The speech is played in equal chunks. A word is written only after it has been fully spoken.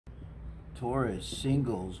Taurus,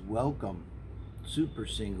 singles, welcome. Super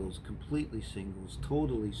singles, completely singles,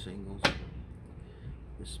 totally singles.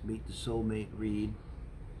 This Meet the Soulmate Read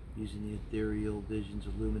using the Ethereal Visions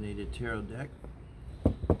Illuminated Tarot deck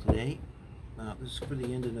today. This is for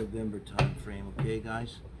the end of November time frame, okay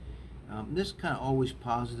guys? This is kind of always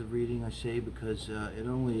positive reading, I say, because it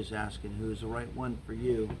only is asking who is the right one for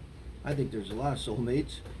you. I think there's a lot of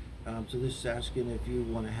soulmates. So this is asking if you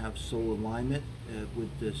want to have soul alignment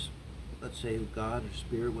with this, let's say God or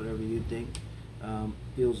Spirit, whatever you think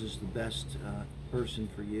feels is the best person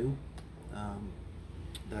for you.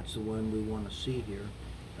 That's the one we want to see here.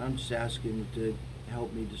 I'm just asking to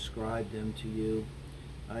help me describe them to you.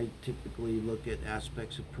 I typically look at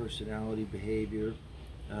aspects of personality, behavior,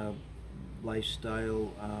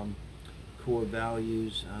 lifestyle, core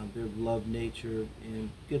values, their love nature,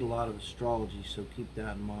 and get a lot of astrology, so keep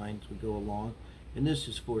that in mind as we go along. And this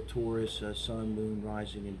is for Taurus, Sun, Moon,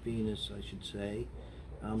 Rising, and Venus, I should say.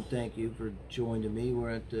 Thank you for joining me. We're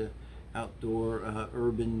at the outdoor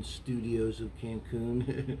urban studios of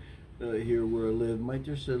Cancun here where I live. Might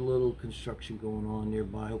just a little construction going on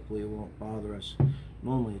nearby. Hopefully it won't bother us.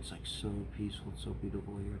 Normally it's like so peaceful, so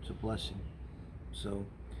beautiful here. It's a blessing. So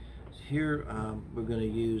here we're going to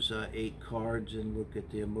use 8 cards and look at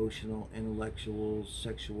the emotional, intellectual,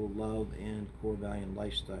 sexual, love, and core value and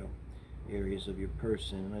lifestyle areas of your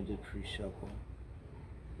person. And I did pre-shuffle.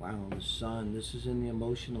 Wow, the Sun. This is in the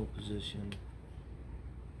emotional position.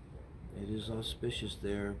 It is auspicious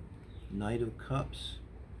there. Knight of Cups.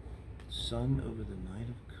 Sun over the Knight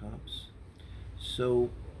of Cups.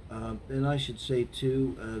 So, and I should say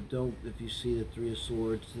too, don't, if you see the Three of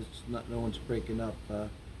Swords, it's not, no one's breaking up.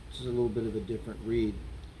 This is a little bit of a different read.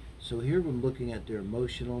 So here I'm looking at their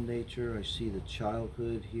emotional nature. I see the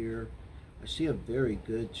childhood here. I see a very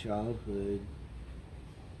good childhood.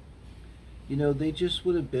 You know, they just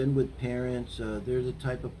would have been with parents. They're the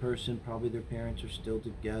type of person, probably their parents are still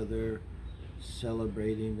together,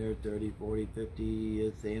 celebrating their 30, 40,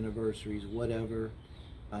 50th anniversaries, whatever.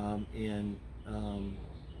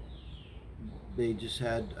 They just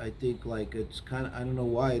had, I think, like, it's kind of, I don't know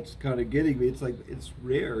why it's kind of getting me. It's like, it's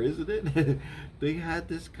rare, isn't it? They had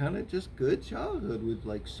this kind of just good childhood with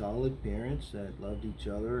like solid parents that loved each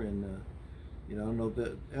other. And you know, I don't know if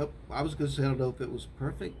it, I was going to say I don't know if it was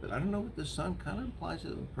perfect, but I don't know what the Sun kind of implies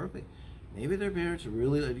that it was perfect. Maybe their parents are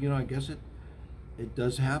really, you know, I guess it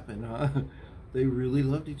does happen, huh? They really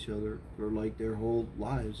loved each other for like their whole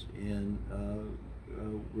lives, and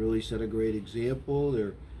really set a great example.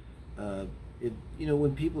 They're you know,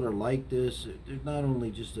 when people are like this, they're not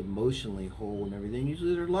only just emotionally whole and everything,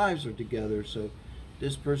 usually their lives are together. So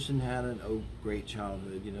this person had a great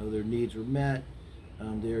childhood, you know, their needs were met,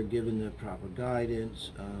 they're given the proper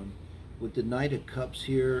guidance. With the Knight of Cups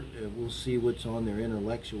here, we'll see what's on their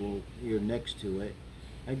intellectual here next to it.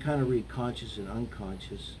 I kind of read conscious and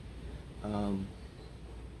unconscious. You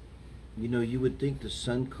know, you would think the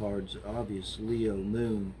Sun card's obvious, Leo,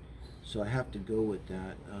 Moon, so I have to go with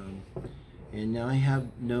that. And now I have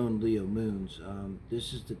known Leo moons.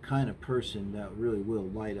 This is the kind of person that really will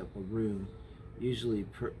light up a room. Usually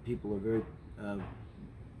people are very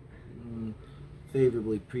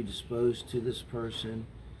favorably predisposed to this person.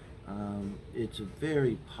 It's a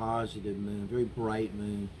very positive moon, very bright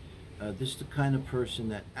moon. This is the kind of person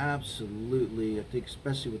that absolutely, I think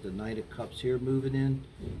especially with the Knight of Cups here moving in,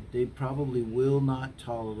 they probably will not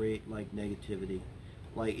tolerate like negativity.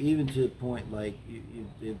 Like even to the point, like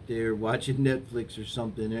if they're watching Netflix or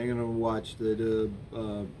something, they're gonna watch the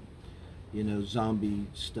you know, zombie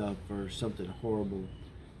stuff or something horrible,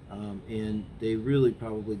 and they really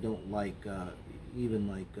probably don't like even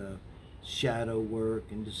like shadow work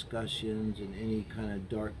and discussions and any kind of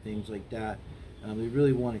dark things like that. They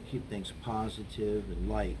really want to keep things positive and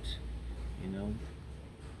light, you know.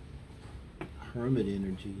 Hermit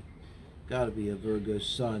energy, got to be a Virgo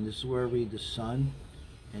Sun. This is where I read the Sun.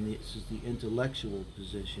 And this is the intellectual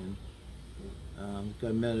position. I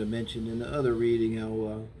mentioned in the other reading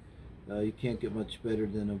how you can't get much better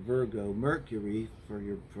than a Virgo Mercury for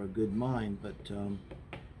a good mind. But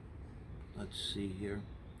let's see here.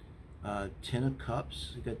 10 of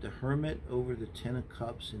Cups. You got the Hermit over the 10 of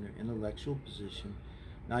Cups in their intellectual position.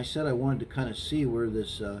 Now I said I wanted to kind of see where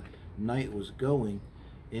this Knight was going,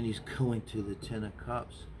 and he's going to the 10 of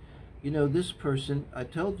Cups. You know, this person, I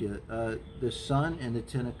told you, the Sun and the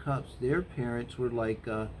 10 of Cups, their parents were like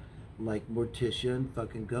Morticia and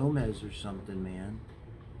fucking Gomez or something, man.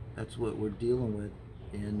 That's what we're dealing with.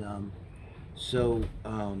 And so,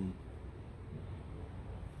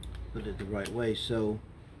 put it the right way. So,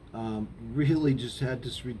 really just had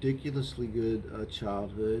this ridiculously good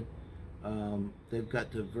childhood. They've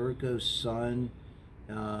got the Virgo Sun.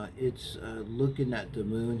 It's looking at the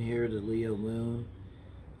moon here, the Leo moon.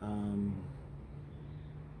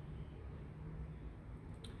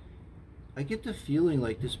 I get the feeling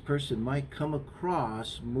like this person might come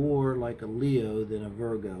across more like a Leo than a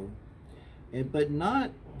Virgo, but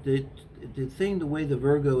not the thing. The way the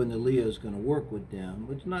Virgo and the Leo is going to work with them,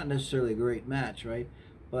 which is not necessarily a great match, right?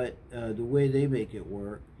 But the way they make it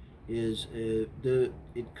work is it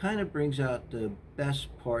kind of brings out the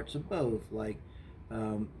best parts of both. Like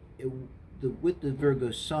with the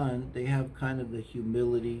Virgo Sun, they have kind of the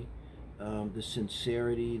humility, the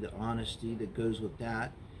sincerity, the honesty that goes with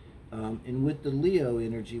that. And with the Leo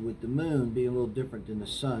energy, with the moon being a little different than the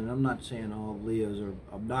sun, I'm not saying all Leos are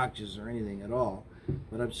obnoxious or anything at all,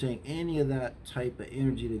 but I'm saying any of that type of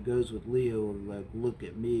energy that goes with Leo, like look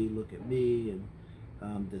at me,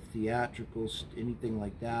 and the theatrical, anything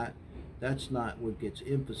like that, that's not what gets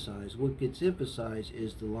emphasized. What gets emphasized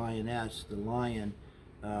is the lioness, the lion,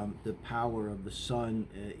 the power of the sun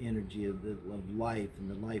energy of life and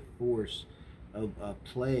the life force of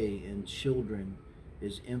play and children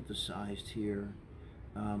is emphasized here,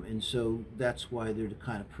 and so that's why they're the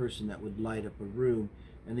kind of person that would light up a room.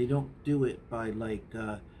 And they don't do it by like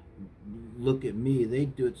look at me. They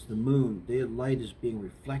do it's the moon. Their light is being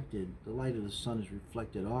reflected. The light of the sun is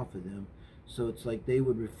reflected off of them, so it's like they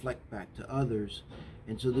would reflect back to others.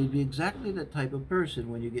 And so they'd be exactly that type of person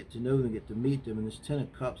when you get to know them, get to meet them. And this Ten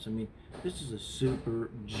of Cups, I mean, this is a super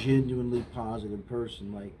genuinely positive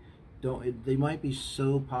person. Like, they might be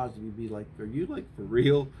so positive, you'd be like, are you like for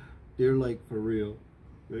real? They're like for real.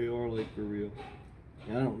 They are like for real.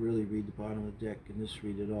 And I don't really read the bottom of the deck in this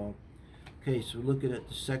read at all. Okay, so we're looking at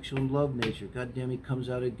the sexual and love nature. God damn, he comes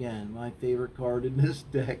out again. My favorite card in this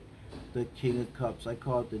deck, the King of Cups. I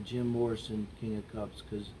call it the Jim Morrison King of Cups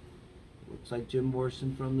because it looks like Jim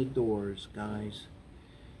Morrison from The Doors, guys.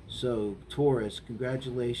 So, Taurus,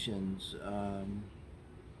 congratulations.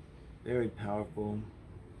 Very powerful.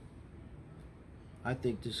 I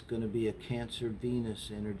think this is going to be a Cancer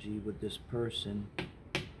Venus energy with this person.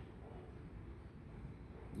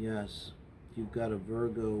 Yes, you've got a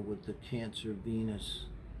Virgo with the Cancer Venus.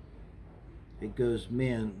 It goes,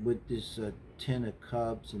 man, with this Ten of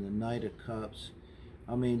Cups and the Knight of Cups.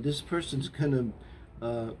 I mean, this person's going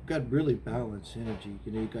to got really balanced energy.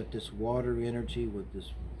 You know, you got this water energy with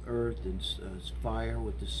this earth and fire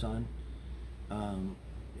with the sun.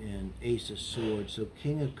 And Ace of Swords. So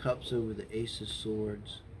King of Cups over the Ace of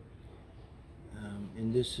Swords.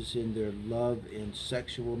 And this is in their love and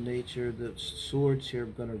sexual nature. The swords here,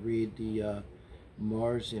 I'm going to read the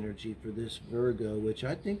Mars energy for this Virgo, which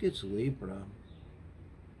I think it's Libra.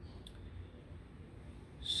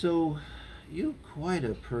 So you're quite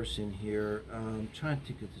a person here. I'm trying to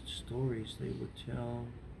think of the stories they would tell.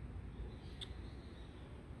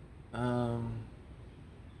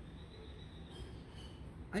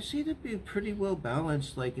 I see them being pretty well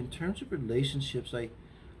balanced. Like in terms of relationships, I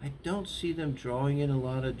don't see them drawing in a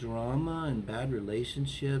lot of drama and bad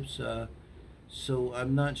relationships. So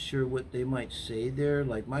I'm not sure what they might say there.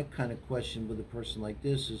 Like my kind of question with a person like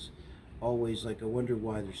this is always like, I wonder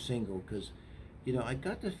why they're single. Because, you know, I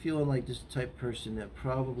got the feeling like this type of person that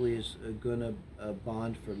probably is gonna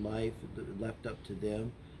bond for life, left up to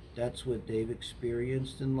them. That's what they've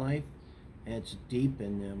experienced in life. And it's deep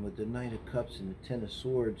in them with the Knight of Cups and the Ten of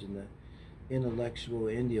Swords and the intellectual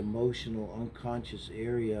and the emotional unconscious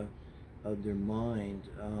area of their mind.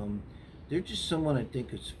 They're just someone I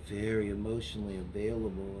think is very emotionally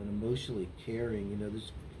available and emotionally caring. You know,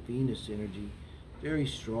 this Venus energy, very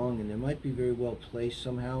strong, and they might be very well placed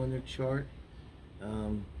somehow in their chart.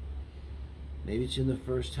 Maybe it's in the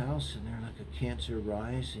first house and they're like a Cancer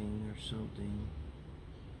rising or something.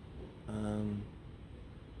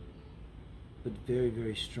 But very,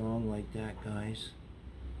 very strong like that, guys.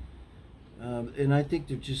 And I think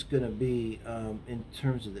they're just going to be, in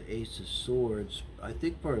terms of the Ace of Swords, I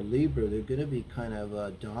think for a Libra, they're going to be kind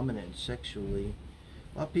of dominant sexually.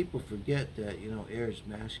 A lot of people forget that, you know, air is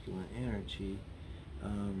masculine energy.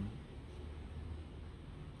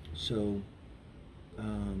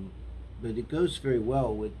 But it goes very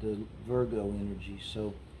well with the Virgo energy.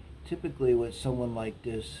 So typically with someone like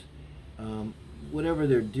this, whatever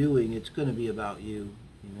they're doing, it's going to be about you,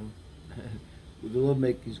 you know. The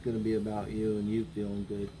lovemaking is going to be about you and you feeling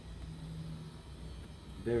good.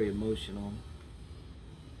 Very emotional.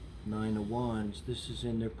 Nine of Wands. This is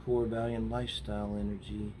in their core value and lifestyle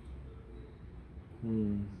energy.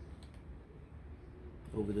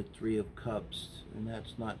 Over the Three of Cups. And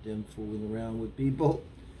that's not them fooling around with people.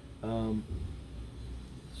 So,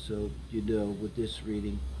 you know, with this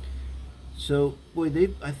reading. So, boy,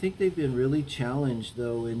 I think they've been really challenged,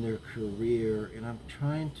 though, in their career, and I'm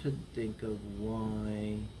trying to think of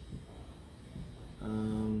why.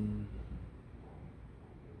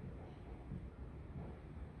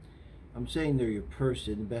 I'm saying they're your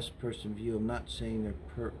person, the best person view. I'm not saying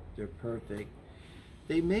they're perfect.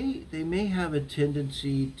 They may have a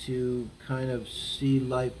tendency to kind of see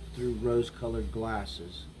life through rose-colored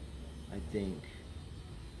glasses, I think.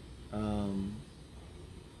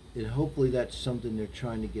 And hopefully that's something they're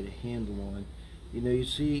trying to get a handle on. You know,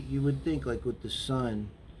 you would think, like with the sun,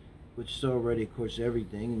 which is already, of course,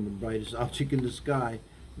 everything and the brightest object in the sky,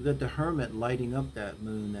 we've got the hermit lighting up that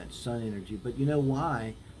moon, that sun energy. But you know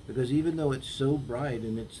why? Because even though it's so bright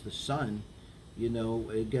and it's the sun, you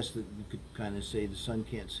know, I guess that you could kind of say the sun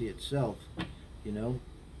can't see itself, you know.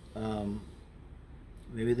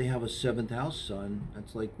 Maybe they have a 7th house sun.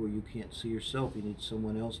 That's like where you can't see yourself. You need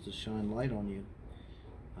someone else to shine light on you.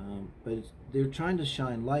 But they're trying to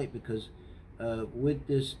shine light because with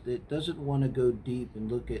this, it doesn't want to go deep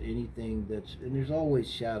and look at anything that's, and there's always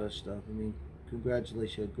shadow stuff. I mean,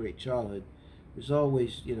 congratulations, you had a great childhood. There's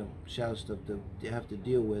always, you know, shadow stuff to have to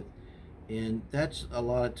deal with. And that's a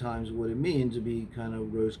lot of times what it means to be kind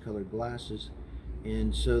of rose-colored glasses.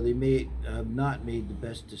 And so they may have not made the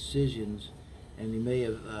best decisions, and they may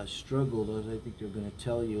have struggled, as I think they're going to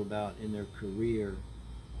tell you about in their career.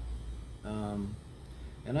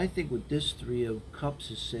 And I think what this 3 of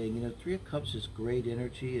Cups is saying, you know, 3 of Cups is great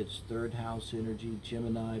energy. It's 3rd house energy,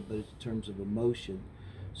 Gemini, but it's in terms of emotion.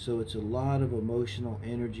 So it's a lot of emotional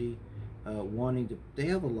energy, they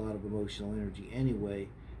have a lot of emotional energy anyway,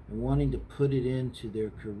 and wanting to put it into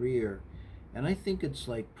their career. And I think it's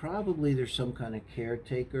like probably there's some kind of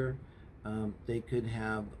caretaker. They could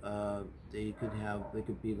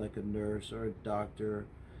be like a nurse or a doctor,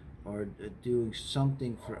 or doing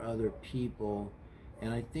something for other people.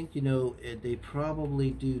 And I think, you know, they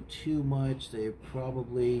probably do too much. They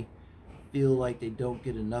probably feel like they don't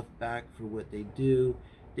get enough back for what they do.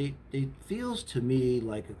 It feels to me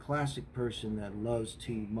like a classic person that loves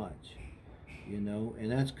too much, you know, and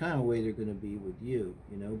that's kind of the way they're going to be with you,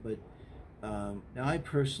 you know. But now I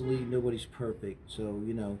personally, nobody's perfect, so,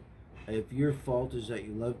 you know, if your fault is that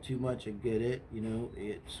you love too much, I get it, you know.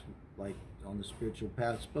 It's like on the spiritual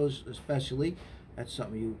path, especially, that's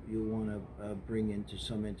something you want to bring into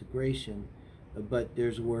some integration. But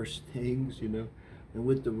there's worse things, you know, and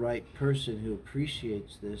with the right person who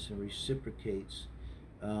appreciates this and reciprocates,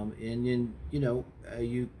 and then, you know,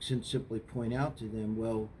 you can simply point out to them,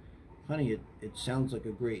 well, honey, it sounds like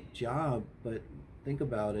a great job, but think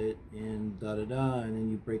about it, and da-da-da, and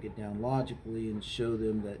then you break it down logically and show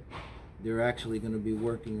them that they're actually going to be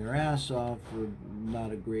working their ass off for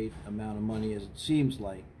not a great amount of money as it seems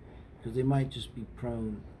like, because they might just be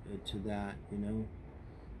prone to that, you know.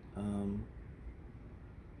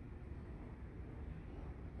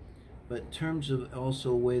 But in terms of also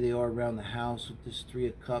the way they are around the house with this 3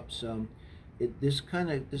 of Cups, this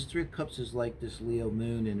 3 of Cups is like this Leo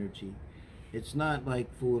moon energy. It's not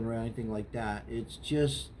like fooling around, anything like that. It's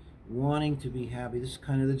just wanting to be happy. This is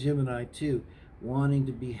kind of the Gemini too, wanting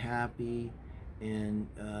to be happy and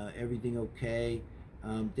everything okay.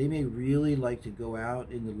 They may really like to go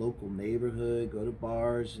out in the local neighborhood, go to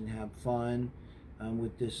bars and have fun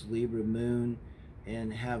with this Libra moon,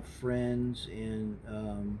 and have friends, and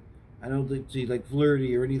I don't think see like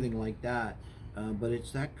flirty or anything like that, but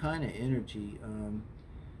it's that kind of energy.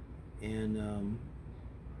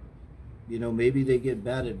 You know, maybe they get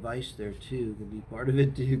bad advice there too. Could be part of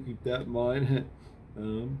it too. Keep that in mind.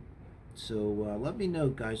 So let me know,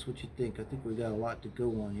 guys, what you think. I think we got a lot to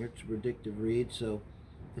go on here. It's a predictive read, so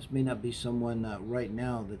this may not be someone right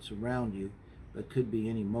now that's around you, but could be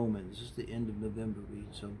any moment. This is the end of November read,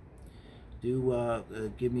 so do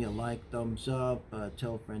give me a like, thumbs up,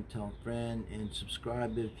 tell a friend, and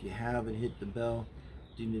subscribe if you haven't. Hit the bell.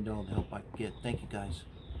 Do need all the help I can get. Thank you, guys.